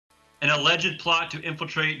An alleged plot to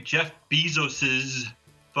infiltrate Jeff Bezos's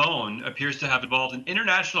phone appears to have involved an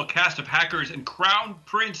international cast of hackers and Crown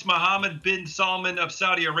Prince Mohammed bin Salman of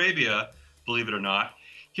Saudi Arabia, believe it or not.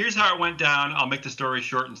 Here's how it went down. I'll make the story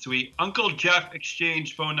short and sweet. Uncle Jeff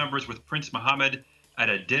exchanged phone numbers with Prince Mohammed at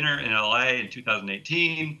a dinner in LA in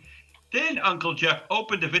 2018. Then Uncle Jeff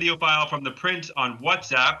opened a video file from the prince on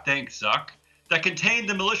WhatsApp, thanks Zuck, that contained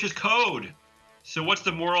the malicious code. So what's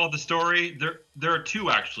the moral of the story? There are two,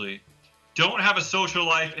 actually. Don't have a social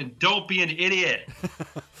life and don't be an idiot.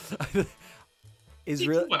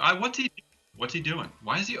 What's he doing?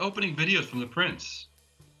 Why is he opening videos from the prince?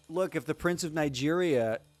 Look, if the Prince of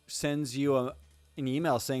Nigeria sends you an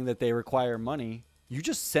email saying that they require money, you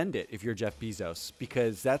just send it if you're Jeff Bezos,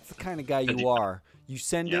 because that's the kind of guy you are. You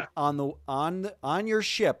send it on your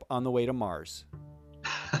ship on the way to Mars.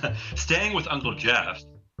 Staying with Uncle Jeff,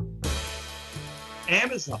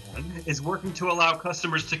 Amazon is working to allow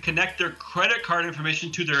customers to connect their credit card information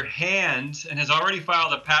to their hands and has already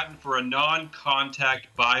filed a patent for a non-contact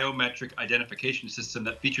biometric identification system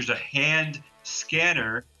that features a hand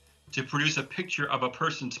scanner to produce a picture of a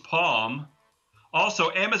person's palm. Also,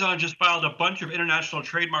 Amazon just filed a bunch of international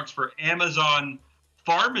trademarks for Amazon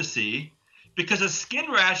Pharmacy because a skin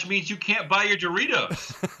rash means you can't buy your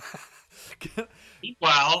Doritos.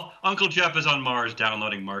 Meanwhile, Uncle Jeff is on Mars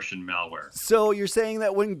downloading Martian malware. So you're saying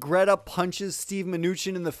that when Greta punches Steve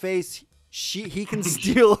Mnuchin in the face, he can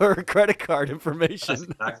steal her credit card information? That's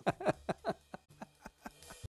exactly.